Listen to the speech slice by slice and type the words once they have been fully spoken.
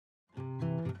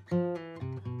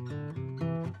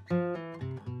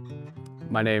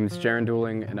My name's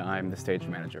Jeron and I'm the stage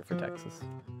manager for Texas.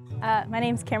 My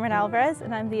name's Kamryn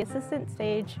and I'm the assistant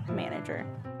stage manager.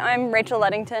 I'm Rachel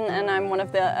Leddington and I'm one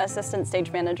of the assistant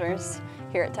stage managers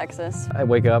here at Texas. I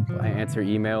wake up, I answer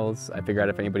emails, I figure out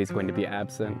if anybody's going to be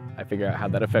absent, I figure out how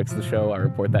that affects the show, I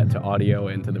report that to audio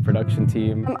and to the production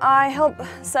team. I help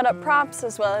set up props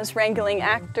as well as wrangling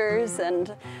actors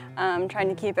and trying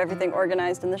to keep everything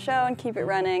organized in the show and keep it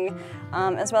running,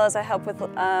 as well as I help with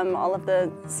all of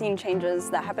the scene changes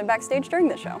that happen backstage during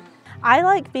the show. I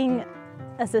like being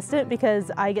assistant because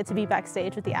I get to be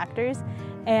backstage with the actors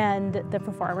and the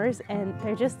performers, and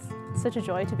they're just such a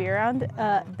joy to be around.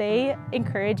 They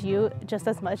encourage you just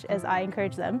as much as I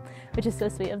encourage them, which is so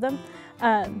sweet of them.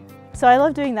 So I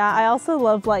love doing that. I also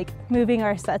love moving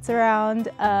our sets around.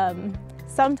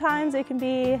 Sometimes it can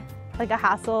be a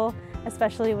hassle,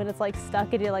 especially when it's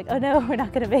stuck and you're like, oh no, we're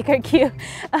not gonna make our cue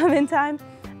in time.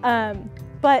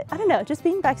 But I don't know, just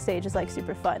being backstage is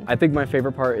super fun. I think my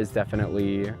favorite part is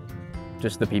definitely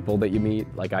just the people that you meet.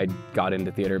 I got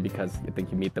into theater because I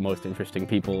think you meet the most interesting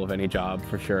people of any job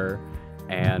for sure.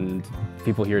 And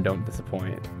people here don't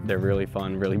disappoint. They're really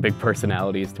fun, really big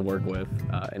personalities to work with,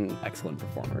 and excellent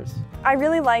performers. I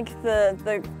really like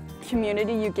the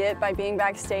community you get by being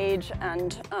backstage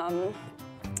and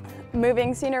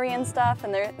moving scenery and stuff.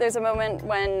 And there's a moment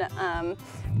when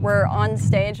we're on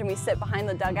stage and we sit behind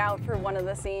the dugout for one of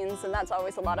the scenes, and that's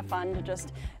always a lot of fun to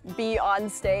just be on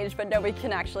stage but nobody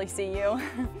can actually see you.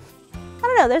 I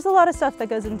don't know, there's a lot of stuff that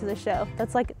goes into the show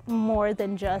that's more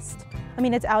than just,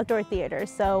 it's outdoor theater,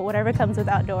 so whatever comes with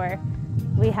outdoor,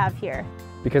 we have here.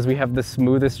 Because we have the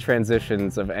smoothest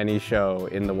transitions of any show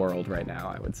in the world right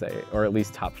now, I would say, or at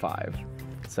least top 5.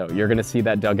 So you're gonna see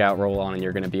that dugout roll on and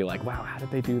you're gonna be like, wow, how did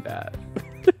they do that?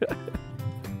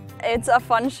 It's a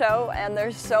fun show and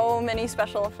there's so many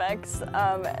special effects.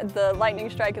 The lightning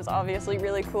strike is obviously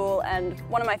really cool, and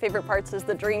one of my favorite parts is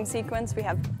the dream sequence. We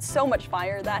have so much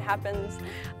fire that happens,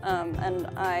 and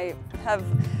I have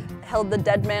held the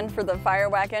dead man for the fire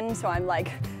wagon, so I'm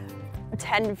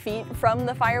 10 feet from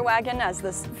the fire wagon as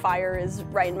this fire is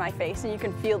right in my face, and you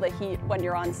can feel the heat when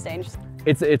you're on stage.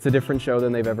 It's a different show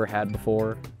than they've ever had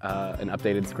before, an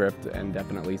updated script and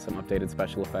definitely some updated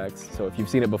special effects. So if you've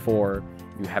seen it before,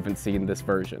 you haven't seen this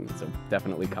version, so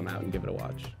definitely come out and give it a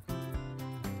watch.